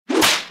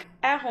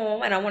at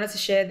home, and I wanted to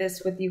share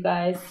this with you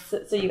guys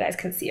so you guys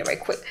can see it right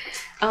quick.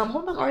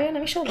 Hold on, Aria,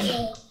 let me show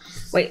you.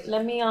 Wait,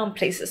 let me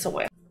place it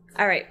somewhere.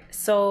 All right,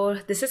 so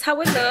this is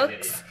how it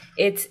looks.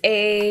 It's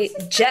a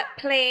jet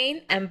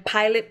plane and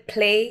pilot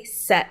play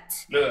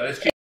set. Look, let's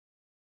keep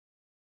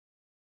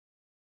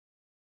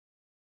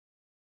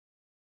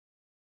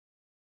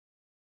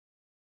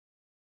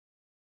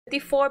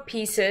 54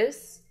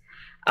 pieces,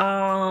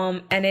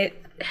 and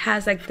it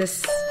has like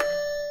this.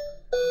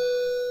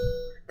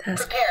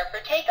 Prepare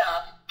for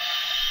takeoff.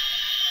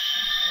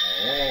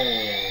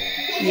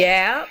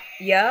 Yeah,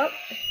 yep.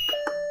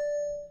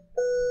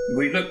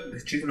 Wait, look,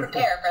 she's gonna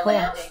Prepare for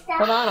landing.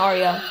 Hold on,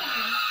 Aria.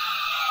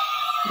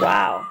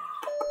 Wow.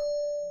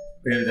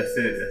 Yeah, that's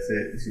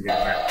it. She's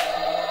getting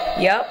around.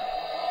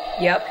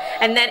 Yep.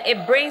 And then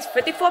it brings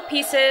 54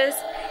 pieces,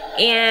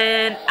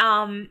 and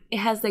it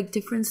has like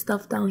different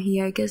stuff down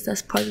here. I guess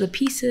that's part of the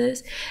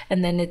pieces.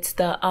 And then it's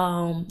the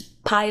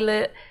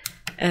pilot,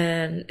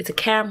 and it's a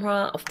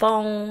camera, a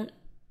phone,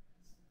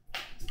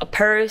 a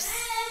purse,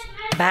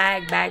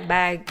 bag,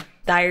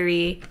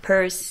 diary,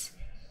 purse,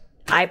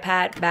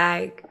 iPad,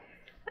 bag,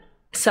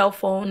 cell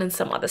phone, and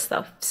some other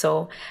stuff.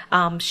 So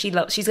she's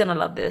gonna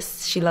love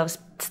this. She loves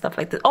stuff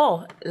like this.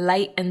 Oh,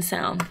 light and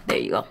sound. There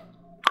you go.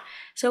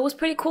 So it was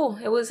pretty cool.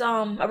 It was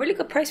a really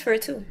good price for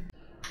it too.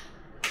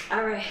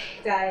 All right,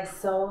 guys.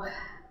 So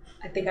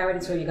I think I already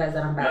told you guys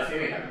that I'm back.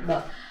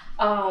 But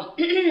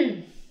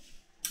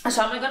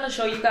so I'm gonna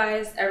show you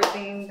guys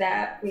everything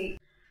that we.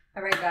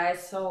 All right,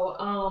 guys. So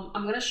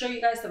I'm gonna show you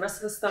guys the rest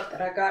of the stuff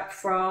that I got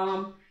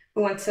from.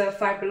 We went to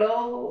Five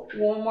Below,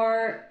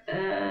 Walmart,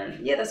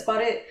 and yeah, that's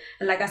about it.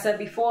 And like I said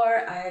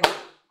before, I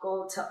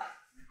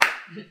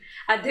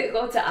did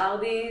go to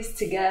Aldi's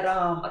to get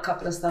a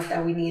couple of stuff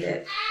that we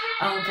needed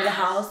for the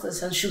house. There's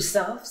some shoe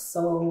stuff.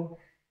 So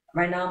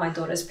right now my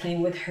daughter's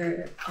playing with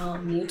her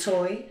new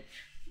toy.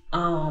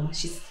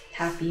 She's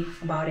happy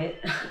about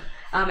it.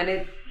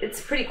 And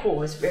it's pretty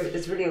cool. It's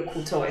really a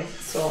cool toy.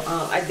 So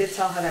I did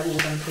tell her that we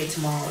were gonna play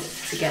tomorrow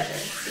together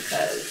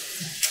because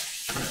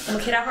I'm a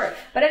kid at heart.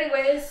 But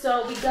anyways,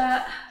 so we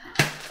got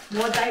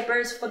more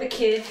diapers for the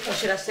kid, or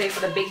should I say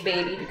for the big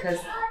baby, because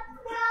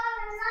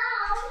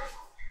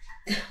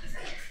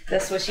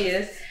that's what she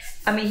is.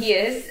 I mean, he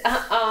is.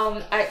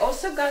 I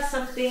also got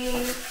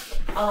something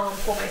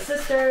for my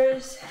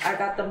sisters. I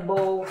got them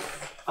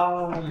both.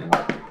 I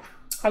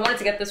wanted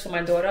to get this for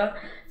my daughter.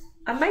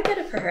 I might get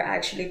it for her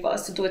actually, for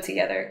us to do it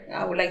together.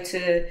 I would like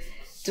to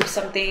do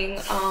something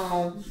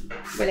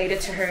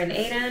related to her and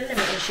Aiden, and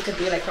maybe she could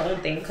do like her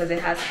own thing, because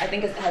I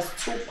think it has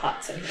 2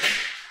 pots in here.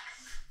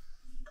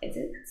 Is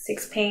it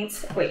 6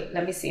 paints? Wait,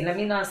 let me see. Let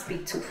me not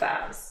speak too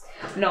fast.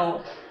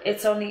 No,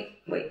 it's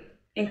only, wait,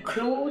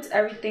 includes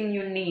everything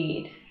you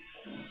need.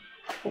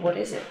 What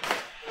is it?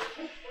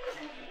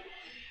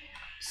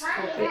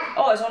 Scope it.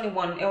 Oh, it's only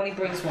one. It only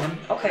brings one.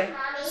 Okay,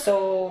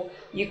 so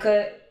you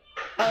could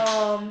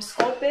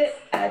sculpt it,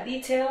 add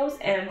details,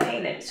 and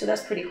paint it. So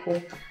that's pretty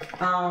cool.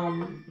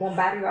 One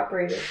battery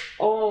operated.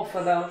 Oh,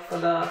 for the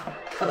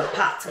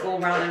pot to go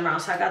round and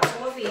round. So I got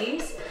 2 of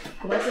these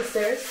for my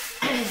sisters,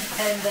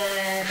 and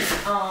then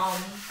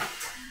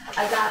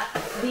I got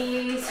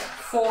these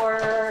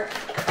for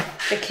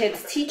the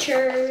kids'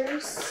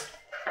 teachers.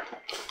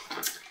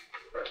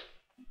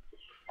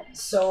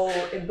 So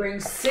it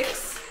brings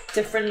 6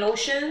 different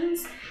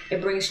lotions.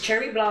 It brings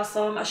cherry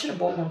blossom. I should have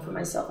bought one for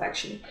myself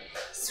actually.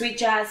 Sweet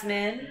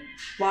jasmine,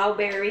 wild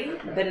berry,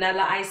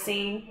 vanilla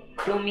icing,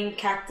 blooming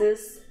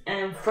cactus,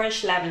 and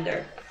French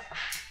lavender.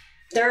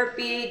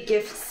 Therapy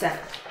gift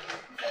set.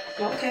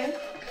 Okay.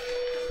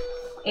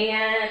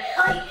 And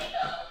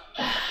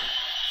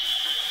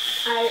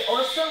I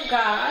also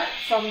got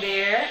from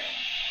there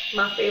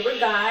my favorite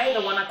guy,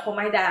 the one I call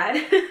my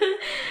dad.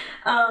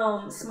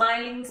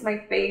 Smiling's my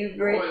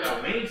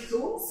favorite.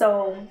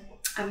 So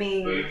I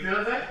mean,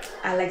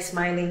 I like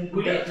Smiling a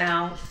bit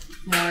now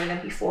more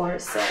than before,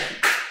 so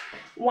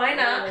why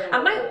not?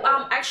 I might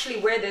actually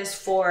wear this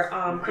for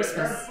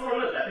Christmas,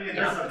 you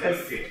know,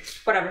 because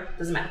whatever,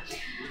 doesn't matter.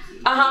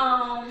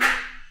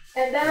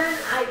 And then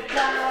I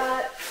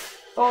got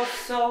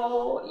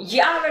also,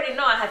 yeah, I already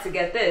know I had to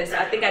get this.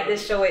 I think I did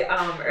show it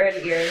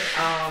earlier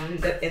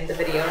in the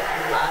video.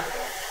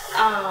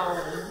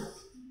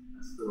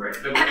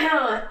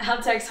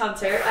 Hunter x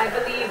Hunter. I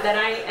believe that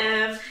I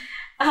am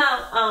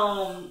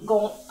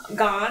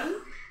gone.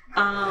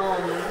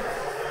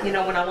 You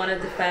know, when I want to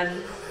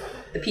defend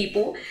the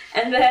people,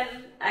 and then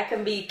I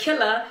can be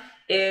killer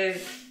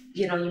if,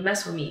 you know, you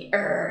mess with me.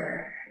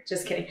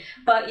 Just kidding.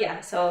 But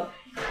yeah, so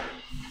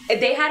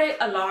they had it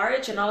a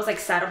large, and I was like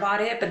sad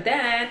about it. But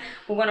then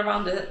we went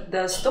around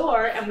the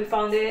store and we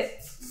found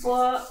it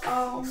for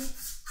a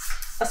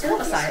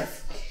smaller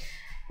size.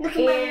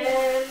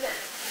 And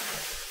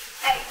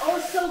I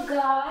also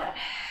got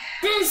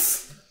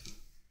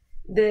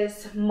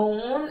this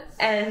moon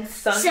and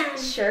sun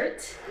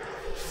shirt.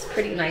 It's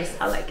pretty nice.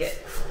 I like it.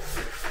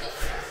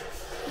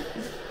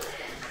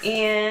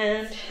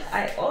 And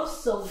I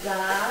also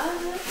got,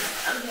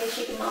 I'm here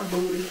shaking my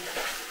booty.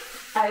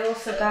 I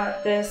also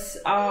got this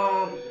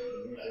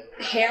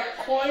hair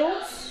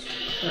coils.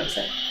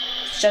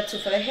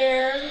 Shetsu for the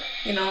hair,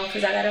 you know,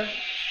 because I gotta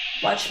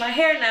wash my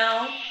hair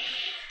now.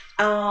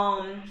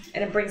 And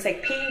it brings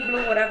like pink,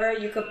 blue, whatever.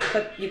 You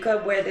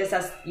could wear this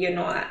as, you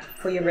know,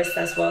 for your wrist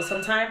as well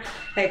sometime.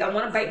 Like I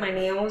want to bite my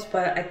nails,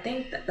 but I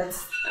think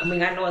that's, I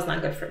mean, I know it's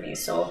not good for me.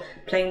 So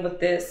playing with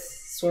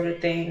this sort of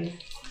thing,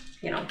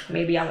 you know,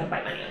 maybe I won't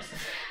bite my nails.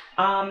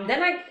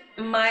 Then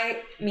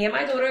me and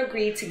my daughter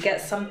agreed to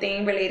get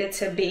something related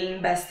to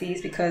being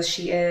besties because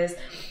she is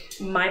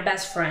my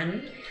best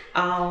friend.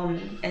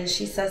 And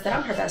she says that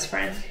I'm her best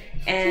friend.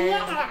 And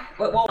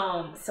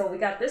so we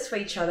got this for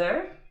each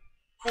other.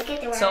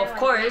 So of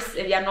course,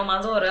 if y'all know my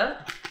daughter,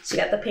 she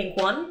got the pink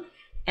one.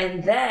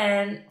 And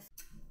then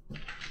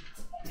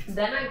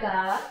I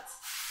got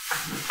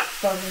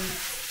from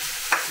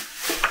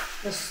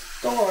the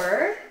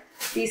store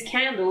these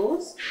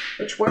candles,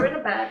 which were in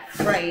a bag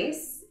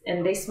price,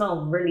 and they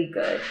smell really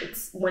good.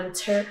 It's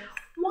Winter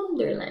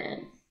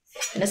Wonderland,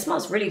 and it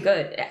smells really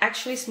good. It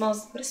actually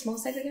smells, what it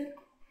smells like again?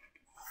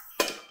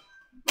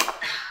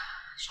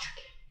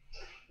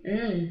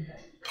 It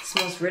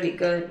smells really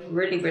good,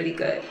 really, really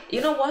good.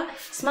 You know what? It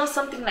smells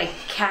something like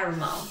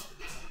caramel,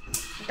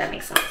 if that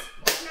makes sense.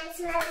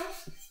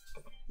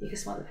 You can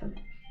smell it from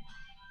me,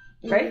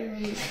 right?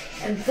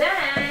 And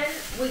then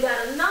we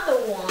got another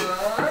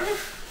one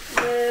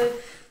with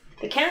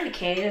the candy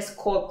cane. It's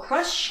called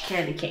Crush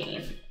Candy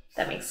Cane.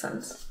 That makes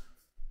sense.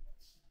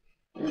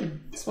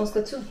 It smells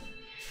good too.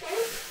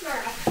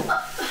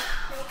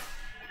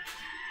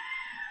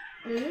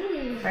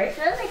 Right?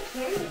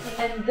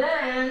 And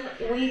then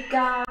we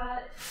got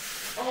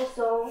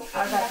also,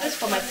 I got this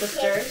for my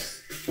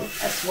sisters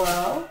as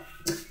well.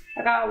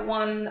 I got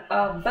one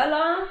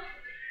Bella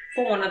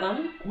for one of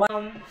them.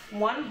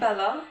 One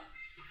Bella,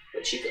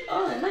 which you could,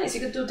 oh nice,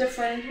 you could do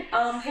different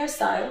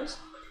hairstyles.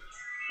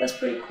 That's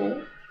pretty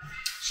cool.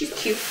 She's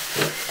cute.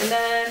 And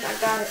then I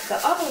got the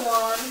other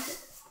one,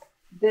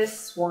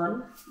 this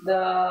one,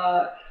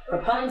 the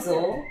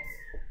Rapunzel.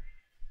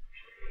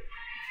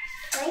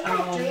 I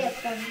got 3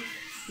 of them.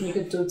 You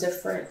could do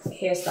different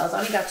hairstyles. I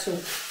only got 2.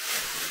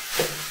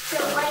 So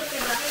like the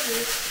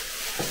Barbie.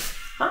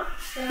 Huh?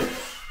 So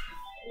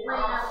what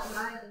about the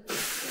Barbie?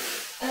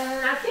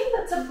 And I think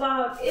that's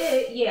about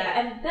it. Yeah.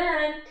 And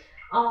then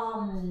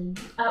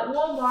at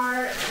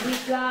Walmart we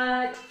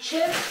got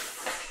chips.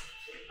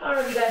 I don't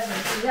know if you guys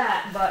want to see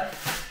that, but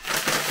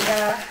we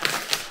got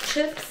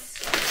chips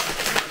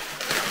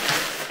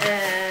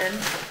and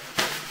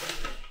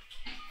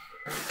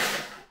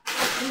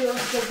we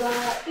also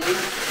got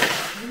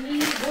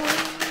these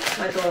ones.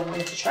 My daughter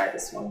wanted to try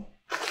this one.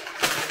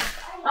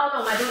 Oh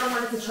no, my daughter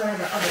wanted to try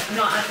the other.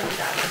 No, I told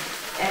that one.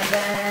 And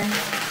then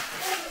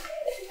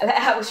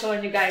I was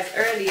showing you guys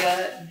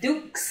earlier,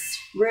 Duke's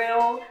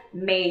Real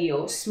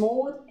Mayo,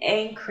 smooth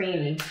and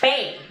creamy.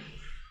 Bang.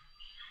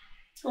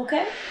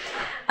 Okay.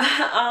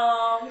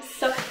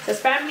 So it says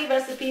family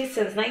recipe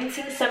since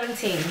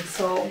 1917.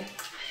 So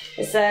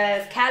it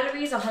says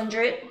calories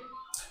 100,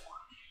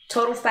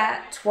 total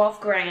fat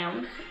 12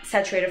 gram,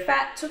 saturated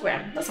fat 2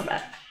 gram. That's not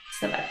bad.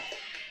 It's not bad.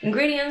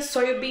 Ingredients: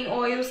 soybean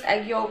oils,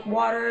 egg yolk,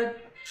 water,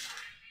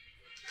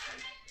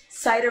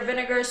 cider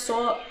vinegar,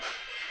 salt,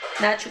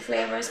 natural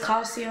flavors,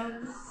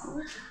 calcium.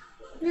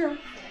 Yeah.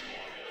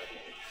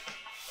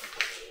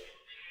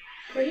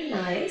 Pretty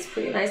nice,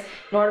 pretty nice.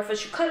 No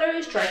artificial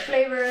colors, dry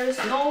flavors,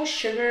 no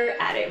sugar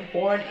added.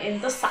 Born in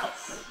the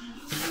South.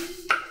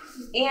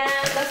 And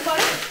that's about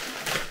it.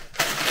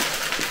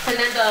 And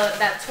then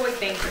that toy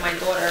thing for my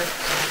daughter.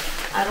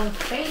 I don't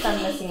think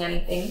I'm missing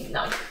anything.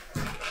 No.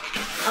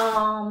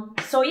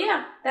 So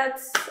yeah,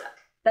 that's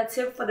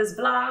it for this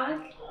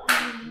vlog.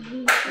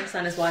 My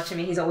son is watching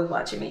me. He's always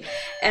watching me.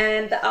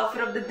 And the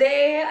outfit of the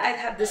day, I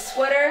have this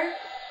sweater.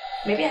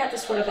 Maybe I had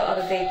this sweater the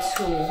other day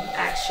too,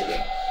 actually.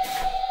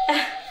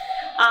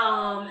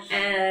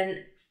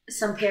 And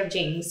some pair of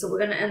jeans. So we're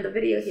gonna end the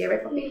video here,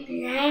 right, Poppy?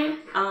 Yeah.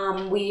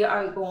 We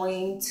are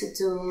going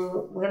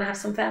to we're gonna have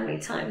some family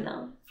time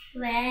now.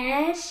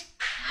 Wes,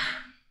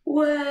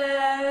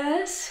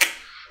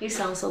 you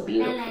sound so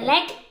beautiful.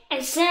 Like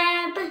and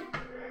sub.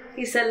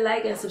 He said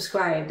like and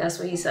subscribe. That's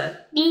what he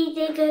said.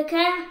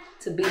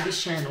 To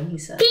baby's channel, he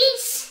said.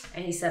 Peace.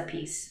 And he said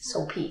peace.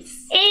 So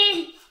peace.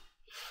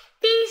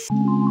 Peace.